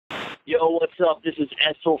Yo, what's up? This is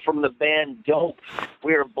Edsel from the band Dope.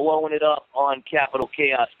 We're blowing it up on Capital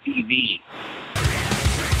Chaos TV.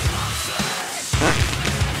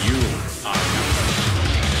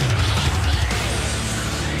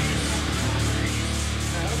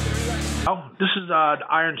 This is the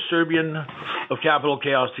Iron Serbian of Capital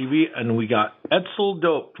Chaos TV, and we got Edsel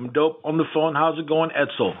Dope from Dope on the phone. How's it going,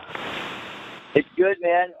 Edsel? It's good,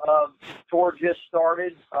 man. Tour just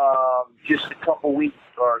started just a couple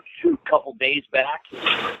days back,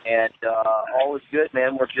 and all is good,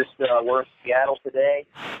 man. We're in Seattle today.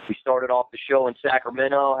 We started off the show in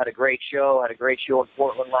Sacramento, had a great show in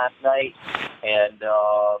Portland last night, and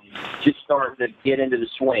just starting to get into the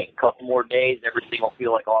swing. A couple more days, everything will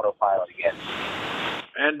feel like autopilot again.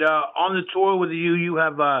 And on the tour with you, you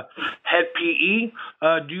have HED PE.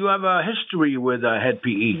 Do you have a history with HED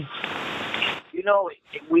PE? You know,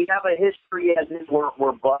 we have a history as in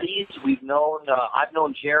we're buddies. I've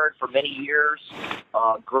known Jared for many years.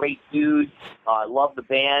 Great dude. I love the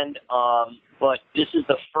band. But this is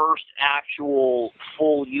the first actual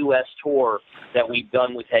full U.S. tour that we've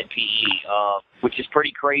done with HED PE, which is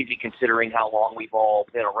pretty crazy considering how long we've all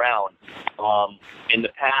been around. In the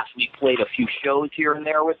past, we played a few shows here and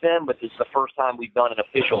there with them, but this is the first time we've done an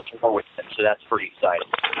official tour with them, so that's pretty exciting.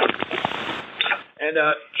 And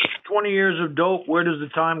 20 years of Dope, where does the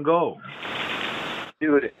time go?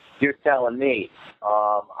 Dude, you're telling me.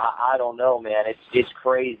 I don't know, man. It's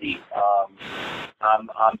crazy.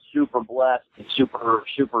 I'm super blessed and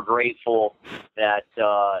super grateful that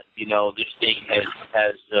this thing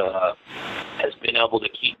has been able to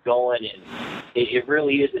keep going, and it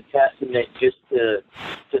really is a testament just to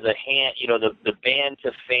the band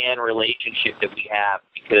to fan relationship that we have,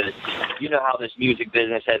 because you know how this music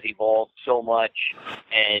business has evolved so much,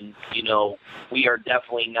 and we are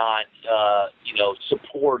definitely not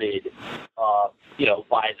supported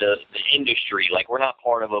by the industry. Like, we're not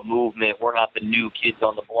part of a movement. We're not the new kids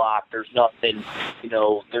on the block. There's nothing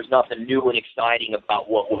new and exciting about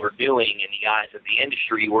what we're doing in the eyes of the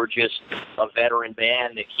industry. We're just a veteran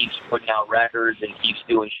band that keeps putting out records and keeps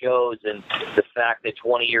doing shows, and the fact that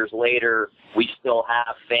 20 years later we still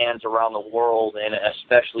have fans around the world, and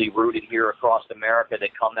especially rooted here across America, that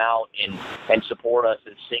come out and support us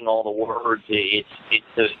and sing all the words. It's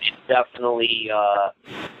definitely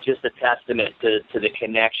just a testament to the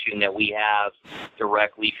connection that we have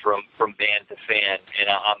directly from band to fan, and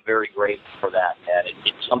I'm very grateful for that, man.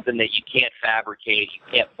 It's something that you can't fabricate, you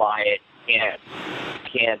can't buy it, can't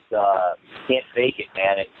fake it,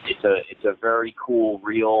 man. It's a very cool,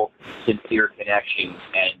 real, sincere connection,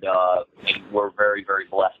 and we're very, very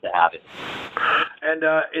blessed to have it. And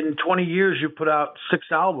in 20 years, you put out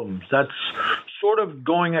 6 albums. That's sort of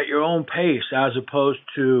going at your own pace as opposed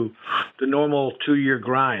to the normal 2-year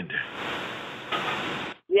grind.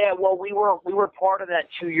 Yeah, well, we were part of that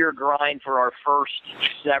 2-year grind for our first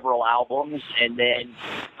several albums, and then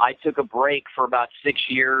I took a break for about 6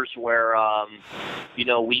 years where,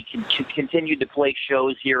 we continued to play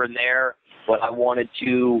shows here and there, but I wanted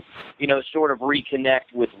to, sort of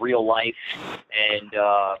reconnect with real life and,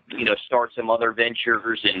 start some other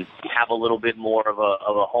ventures and have a little bit more of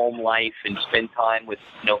a home life and spend time with,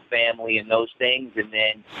 family and those things. And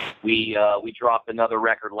then we dropped another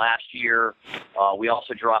record last year. We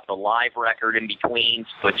also dropped a live record in between,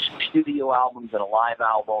 but studio albums and a live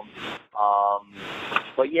album.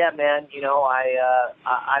 But yeah, man,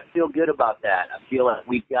 I feel good about that. I feel like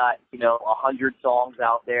we've got, 100 songs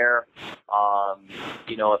out there.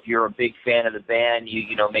 If you're a big fan of the band,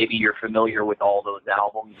 maybe you're familiar with all those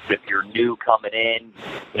albums. But if you're new coming in,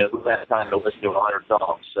 who has time to listen to 100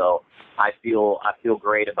 songs? So I feel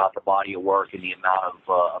great about the body of work and the amount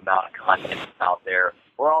of content out there.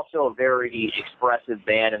 We're also a very expressive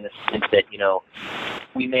band in the sense that,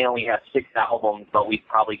 we may only have 6 albums, but we've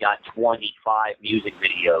probably got 25 music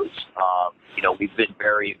videos. We've been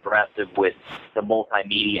very aggressive with the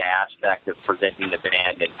multimedia aspect of presenting the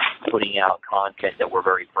band and putting out content that we're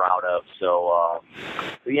very proud of. So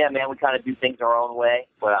yeah, man, we kind of do things our own way,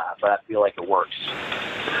 but I feel like it works.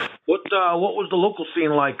 What was the local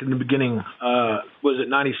scene like in the beginning? Was it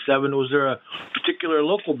 97? Was there a particular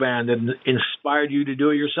local band that inspired you to do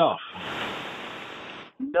it yourself?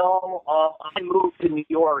 No, I moved to New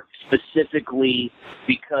York specifically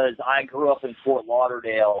because I grew up in Fort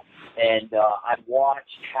Lauderdale, and I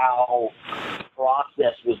watched how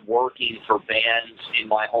process was working for bands in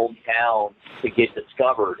my hometown to get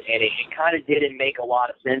discovered, and it kind of didn't make a lot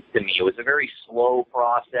of sense to me. It was a very slow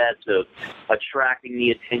process of attracting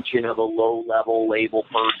the attention of a low-level label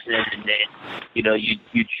person, and then, you know, you'd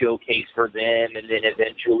showcase for them, and then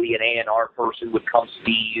eventually an A&R person would come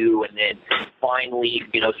see you, and then finally,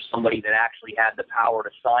 you know, somebody that actually had the power to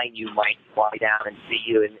sign you might fly down and see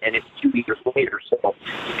you, and it's 2 years later. So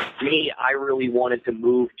me, I really wanted to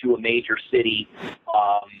move to a major city,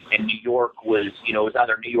 and New York was, you know, it was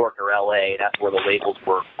either New York or LA. That's where the labels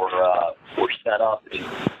were set up. And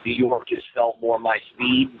New York just felt more my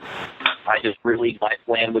speed. My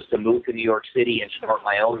plan was to move to New York City and start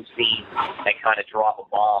my own scene and kind of drop a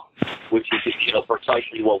bomb, which is, you know,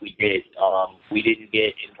 precisely what we did. We didn't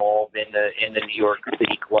get involved in the New York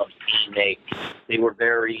City club scene. They were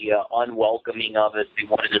very unwelcoming of us. They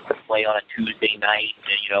wanted us to play on a Tuesday night,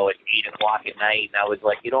 you know, at 8 o'clock at night. And I was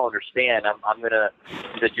like, you don't understand. I'm gonna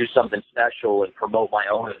do something special and promote my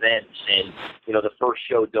own events. And, you know, the first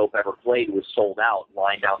show Dope ever played was sold out,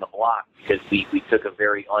 lined down the block, because we took a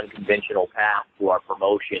very unconventional path to our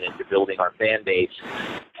promotion and to building our fan base.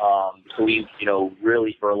 So we, you know,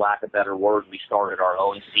 really, for lack of a better word, we started our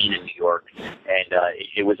own scene in New York. And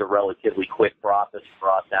it was a relatively quick process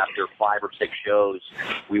for us. After 5 or 6 shows,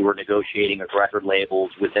 we were negotiating with record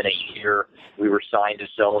labels. Within a year, we were signed to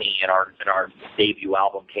Sony, and our debut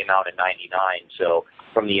album came out in '99. So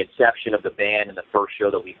from the inception of the band and the first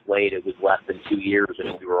show that we played, it was less than 2 years,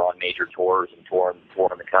 and we were on major tours and touring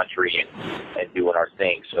the country and doing our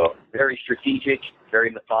thing. So very strategic, very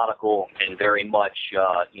methodical, and very much,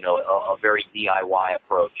 you know, a very DIY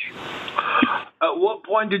approach. At what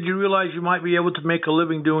point did you realize you might be able to make a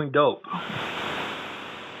living doing dope?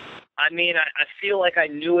 I mean, I feel like I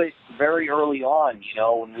knew it very early on, you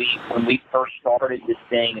know, when we first started this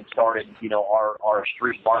thing and started, you know, our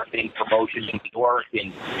street marketing promotion in New York,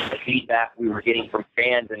 and the feedback we were getting from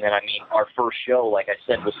fans. And then, I mean, our first show, like I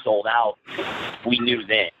said, was sold out. We knew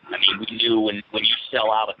then. I mean, we knew when you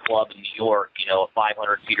sell out a club in New York, you know, a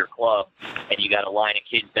 500-seater club, and you got a line of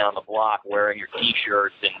kids down the block wearing your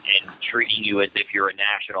T-shirts and treating you as if you're a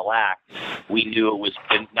national act, we knew it was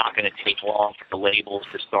not going to take long for the labels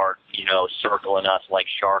to start, you know, circling us like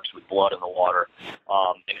sharks with blood in the water.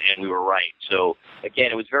 And we were right. So,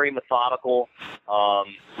 again, it was very methodical.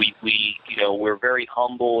 We you know, we're very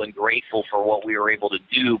humble and grateful for what we were able to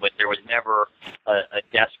do, but there was never a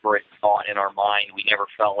desperate thought in our mind. We never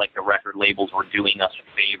felt like the record labels were doing us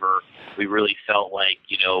a favor. We really felt like,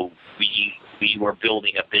 you know, we were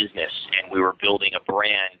building a business, and we were building a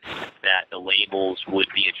brand that the labels would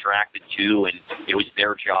be attracted to, and it was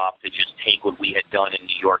their job to just take what we had done in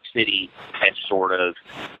New York City and sort of,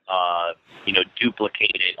 you know,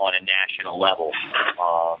 duplicate it on a national level.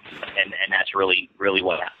 And that's really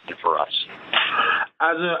what happened for us.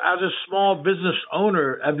 As a small business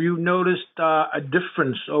owner, have you noticed a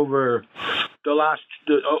difference over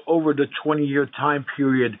the 20-year time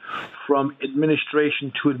period from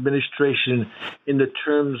administration to administration in the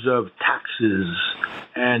terms of taxes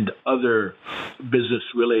and other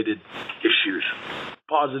business-related issues,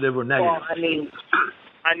 positive or negative? Well,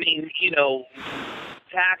 I mean, you know,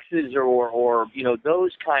 taxes or you know,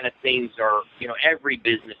 those kind of things are, you know, every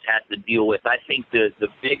business has to deal with. I think the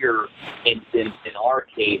bigger instance in our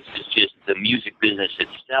case is just the music business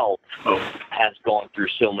itself has gone through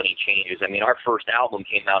so many changes. I mean, our first album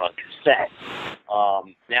came out on cassette.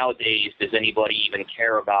 Nowadays, does anybody even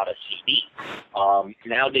care about a CD?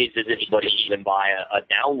 Nowadays, does anybody even buy a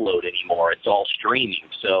download anymore? It's all streaming.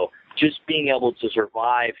 So just being able to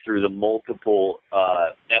survive through the multiple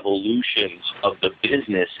evolutions of the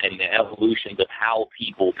business and the evolutions of how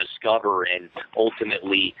people discover and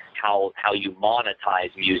ultimately how you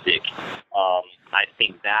monetize music, I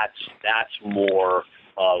think that's more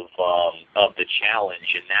of the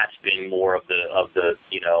challenge, and that's been more of the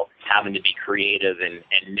you know, having to be creative and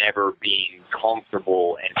never being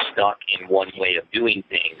comfortable and stuck in one way of doing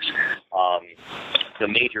things. The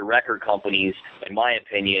major record companies, in my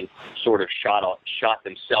opinion, sort of shot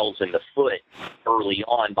themselves in the foot early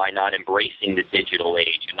on by not embracing the digital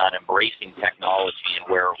age and not embracing technology and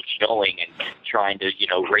where it was going, and trying to, you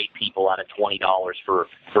know, rate people out of $20 for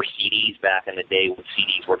CDs back in the day when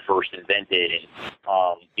CDs were first invented. And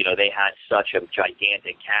you know, they had such a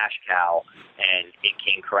gigantic cash cow, and it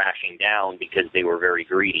came crashing crashing down because they were very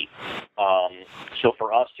greedy. So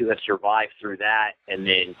for us to have survived through that, and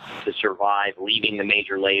then to survive leaving the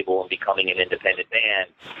major label and becoming an independent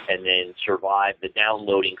band, and then survive the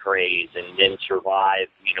downloading craze, and then survive,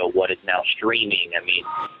 what is now streaming. I mean,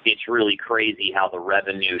 it's really crazy how the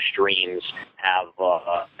revenue streams have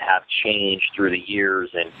changed through the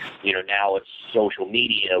years, and now it's social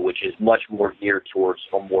media, which is much more geared towards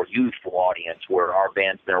a more youthful audience, where our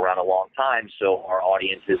band's been around a long time, so our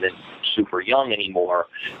audience isn't super young anymore.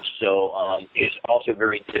 So it's also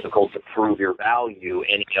very difficult to prove your value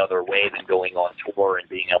any other way than going on tour and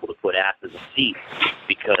being able to put asses in seats,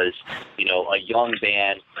 because a young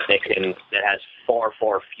band that has far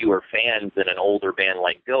fewer fans than an older band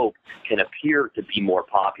like Dope can appear to be more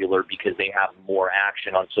popular because they have more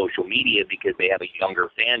action on social media, because they have a younger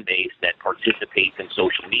fan base that participates in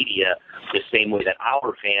social media the same way that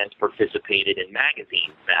our fans participated in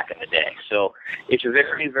magazines back in the day. So it's a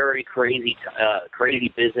very, very crazy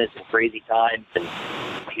business and crazy times, and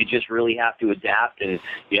you just really have to adapt. And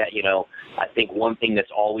I think one thing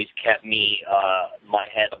that's always kept me my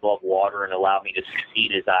head above water and allowed me to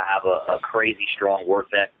succeed is I have a crazy strong work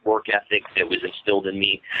ethic that was instilled in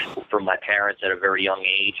me from my parents at a very young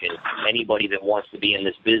age. And anybody that wants to be in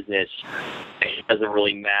this business, it doesn't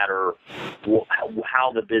really matter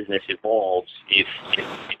how the business evolves. If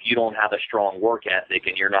you don't have a strong work ethic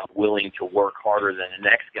and you're not willing to work harder than the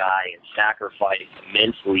next guy and sacrifice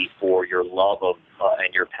immensely for your love of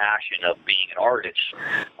and your passion of being an artist,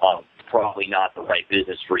 probably not the right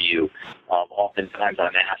business for you. Oftentimes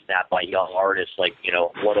I'm asked that by young artists, like,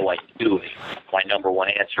 what do I do? My number one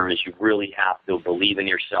answer is you really have to believe in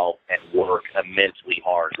yourself and work immensely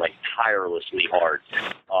hard, like tirelessly hard.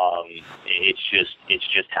 It's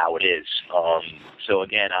just how it is. So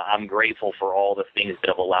again, I'm grateful for all the things that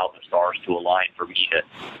have allowed the stars to align for me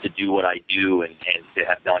to do what I do and to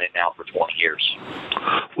have done it now for 20 years.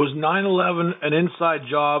 Was 9/11 an inside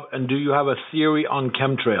job, and do you have a theory on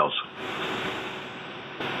chemtrails?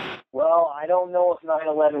 Well, I don't know if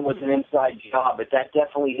 9/11 was an inside job, but that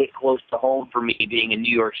definitely hit close to home for me, being a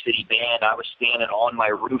New York City band. I was standing on my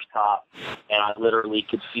rooftop, and I literally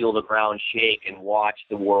could feel the ground shake and watch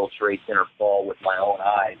the World Trade Center fall with my own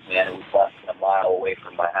eyes. Man, it was less than a mile away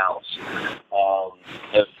from my house.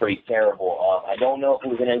 It was pretty terrible. I don't know if it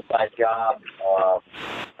was an inside job.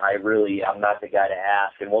 I'm not the guy to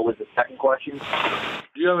ask. And what was the second question?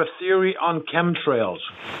 Do you have a theory on chemtrails?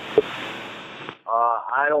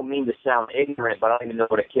 I don't mean to sound ignorant, but I don't even know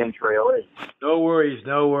what a chemtrail is. No worries.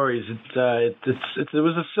 It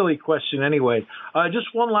was a silly question anyway.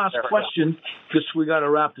 Just one last question, because we got to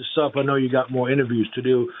wrap this up. I know you got more interviews to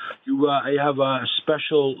do. You have a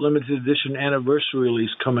special limited edition anniversary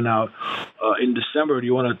release coming out in December. Do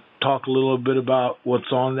you want to talk a little bit about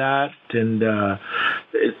what's on that, and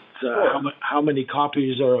how many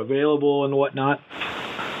copies are available and whatnot?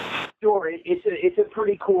 Sure, it's a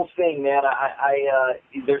pretty cool thing, man.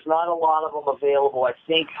 There's not a lot of them available. I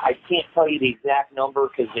can't tell you the exact number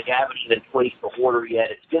because they haven't even placed the order yet.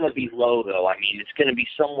 It's going to be low though. I mean, it's going to be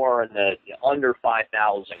somewhere in the under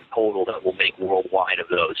 5,000 total that we'll make worldwide of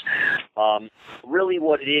those. Really,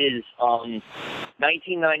 what it is,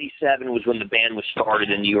 1997 was when the band was started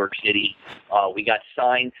in New York City. We got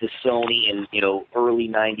signed to Sony in early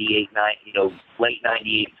 '98, late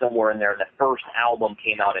 '98, somewhere in there. The first album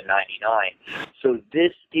came out in '99. So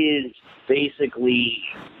this is basically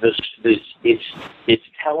it's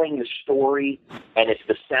telling the story, and it's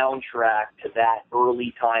the soundtrack to that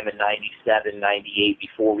early time in '97, '98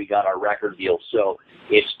 before we got our record deal. So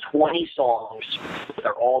it's 20 songs.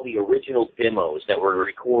 They're all the original demos that were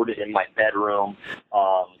recorded in my bedroom.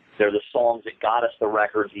 They're the songs that got us the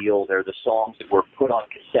record deal. They're the songs that were put on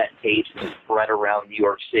cassette tapes and spread around New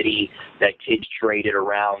York City that kids traded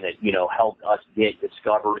around that, helped us get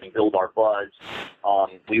discovered and build our buzz.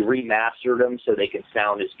 We remastered them so they can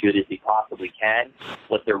sound as good as they possibly can,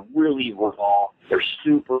 but they're really raw. They're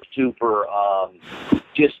super, you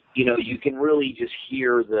can really just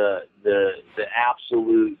hear the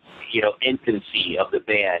absolute, infancy of the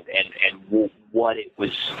band and what it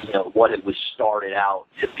was started out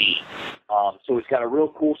to be. So it's got a real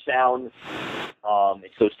cool sound.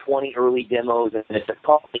 It's those 20 early demos, and it's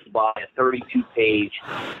accompanied by a 32-page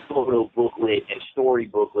photo booklet and story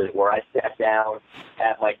booklet where I sat down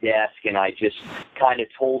at my desk and I just kind of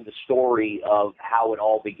told the story of how it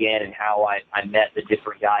all began and how I met the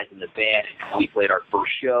different guys in the band and how we played our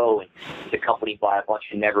first show, and it's accompanied by a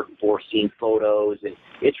bunch of never-before-seen photos. And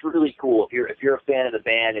it's really cool. If you're a fan of the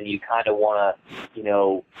band and you kind of want to,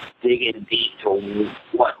 dig in deep to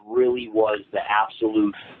what really was the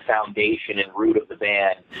absolute foundation and root of the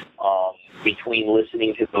band, between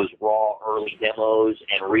listening to those raw early demos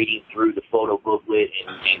and reading through the photo booklet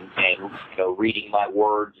and reading my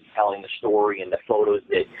words and telling the story and the photos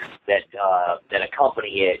that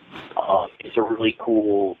accompany it, it's a really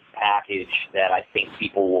cool package that I think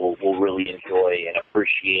people will really enjoy and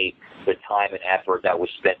appreciate the time and effort that was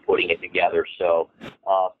spent putting it together. So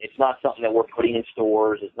it's not something that we're putting in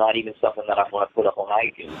stores. It's not even something that I want to put up on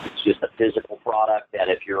iTunes. It's just a physical product that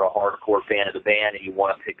if you're a hardcore fan of the band and you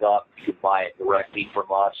want to pick up, you can buy it directly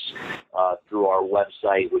from us through our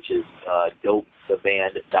website, which is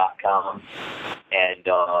dopetheband.com. And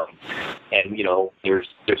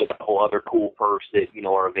there's a couple other cool perks that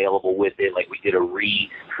are available with it. Like we did a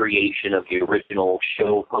recreation of the original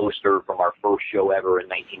show poster from our first show ever in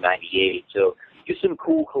 1998. So just some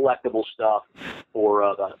cool collectible stuff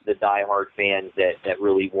for the diehard fans that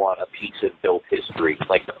really want a piece of Dope history,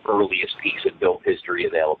 like the earliest piece of Dope history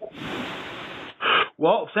available.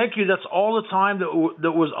 Well, thank you. That's all the time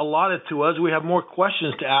that was allotted to us. We have more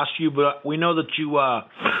questions to ask you, but we know that you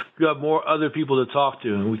have more other people to talk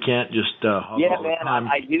to, and we can't just hog all the time.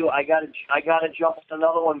 I do. I gotta jump on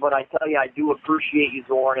another one, but I tell you, I do appreciate you,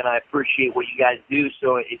 Zorn, and I appreciate what you guys do.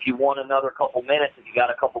 So if you want another couple minutes, if you got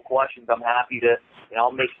a couple questions, I'm happy to.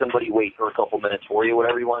 I'll make somebody wait for a couple minutes for you.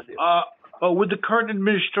 Whatever you want to do. With the current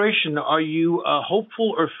administration, are you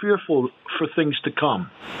hopeful or fearful for things to come?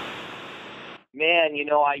 Man,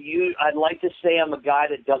 I'd like to say I'm a guy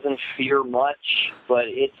that doesn't fear much, but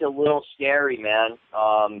it's a little scary, man.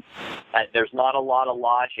 There's not a lot of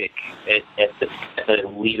logic at the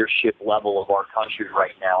leadership level of our country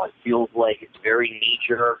right now. It feels like it's very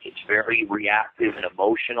knee-jerk, it's very reactive and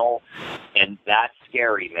emotional, and that's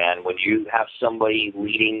scary, man. When you have somebody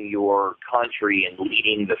leading your country and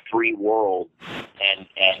leading the free world, and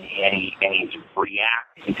he's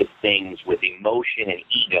reacting to things with emotion and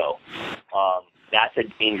ego. That's a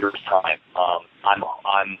dangerous time.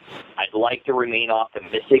 I'd like to remain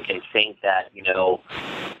optimistic and think that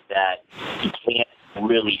that you can't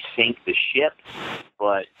really sink the ship,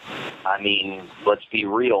 but I mean, let's be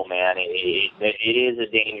real, man. It is a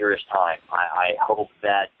dangerous time. I hope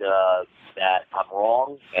that I'm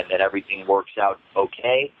wrong and that everything works out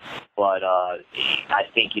okay, but I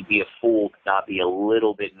think you'd be a fool to not be a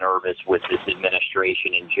little bit nervous with this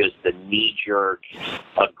administration and just the knee-jerk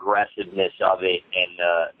aggressiveness of it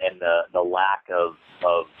and the lack of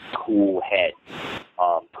cool heads.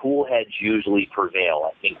 Cool heads usually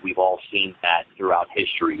prevail. I think we've all seen that throughout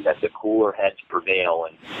history, that the cooler heads prevail,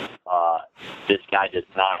 and this guy does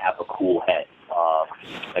not have a cool head.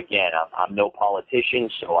 Again, I'm no politician,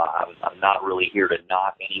 so I'm not really here to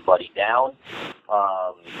knock anybody down,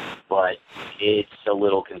 but it's a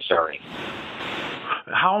little concerning.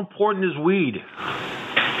 How important is weed?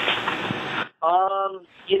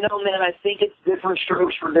 Man, I think it's different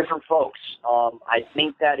strokes for different folks. I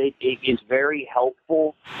think that it is very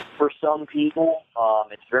helpful for some people.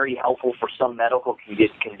 It's very helpful for some medical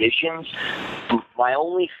conditions. My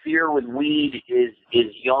only fear with weed is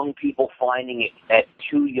young people finding it at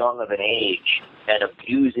too young of an age and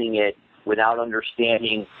abusing it without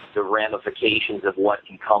understanding the ramifications of what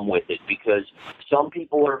can come with it, because some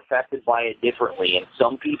people are affected by it differently, and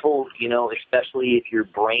some people, especially if your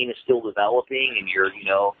brain is still developing and you're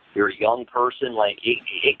a young person, like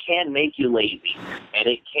it can make you lazy, and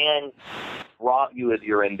it can rob you of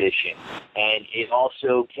your ambition, and it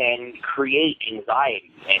also can create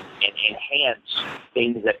anxiety and enhance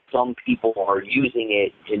things that some people are using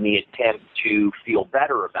it in the attempt to feel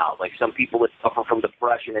better about. Like some people that suffer from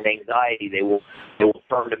depression and anxiety, they will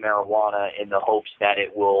turn to marijuana in the hopes that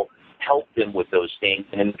it will help them with those things.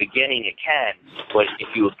 And in the beginning it can, but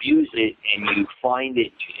if you abuse it and you find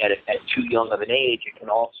it at too young of an age, it can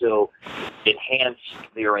also enhance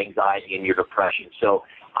your anxiety and your depression. So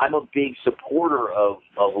I'm a big supporter of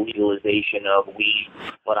legalization of weed,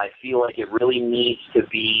 but I feel like it really needs to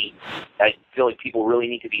be, I feel like people really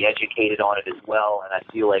need to be educated on it as well. And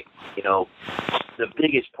I feel like, the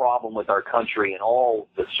biggest problem with our country and all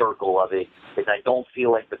the circle of it is I don't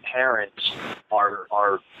feel like the parents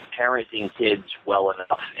are parenting kids well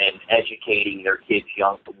enough and educating their kids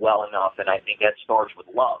young well enough. And I think that starts with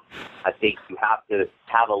love. I think you have to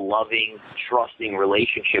have a loving, trusting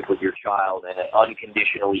relationship with your child and an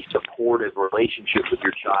unconditionally supportive relationship with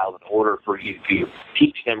your child in order for you to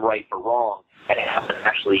teach them right or wrong and have them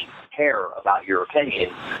actually care about your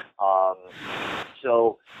opinion.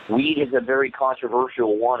 So weed is a very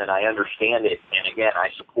controversial one, and I understand it. And again, I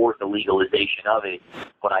support the legalization of it.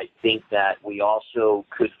 But I think that we also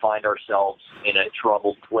could find ourselves in a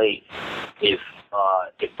troubled place if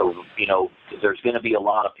there's going to be a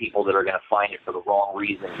lot of people that are going to find it for the wrong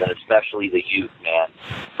reasons, and especially the youth, man.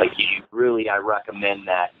 Like you really I recommend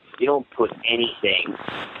that you don't put anything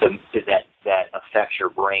to that affects your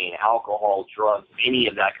brain, alcohol, drugs, any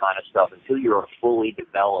of that kind of stuff, until you're a fully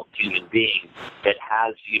developed human being that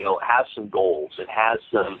has some goals and has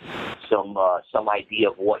some idea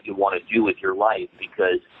of what you want to do with your life,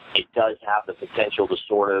 because it does have the potential to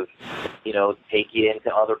sort of, take you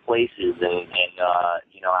into other places. And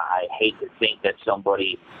I hate to think that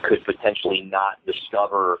somebody could potentially not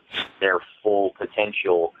discover their full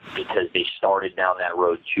potential because they started down that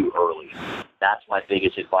road too early. That's my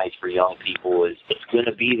biggest advice for young people is it's going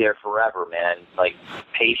to be there forever, man. Like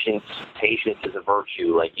patience is a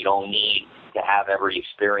virtue. Like you don't need to have every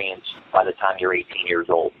experience by the time you're 18 years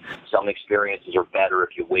old. Some experiences are better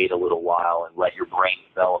if you wait a little while and let your brain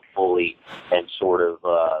develop fully, and sort of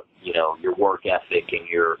your work ethic and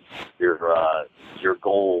your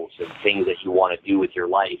goals and things that you want to do with your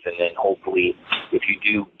life. And then hopefully if you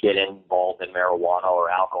do get involved in marijuana or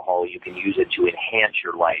alcohol, you can use it to enhance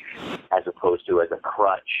your life as opposed to as a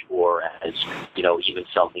crutch or as even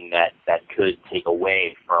something that could take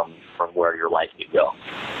away from where your life could go.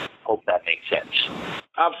 Hope that makes sense.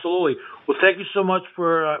 Absolutely. Well, thank you so much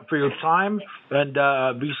for your time, and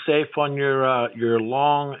be safe on your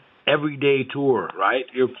long everyday tour. Right?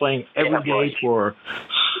 You're playing every day for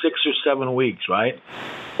 6 or 7 weeks, right?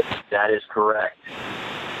 That is correct.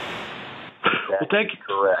 Thank you.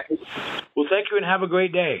 Correct. Well, thank you, and have a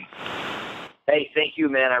great day. Hey, thank you,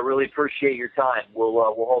 man. I really appreciate your time. We'll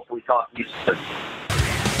hopefully talk to you soon.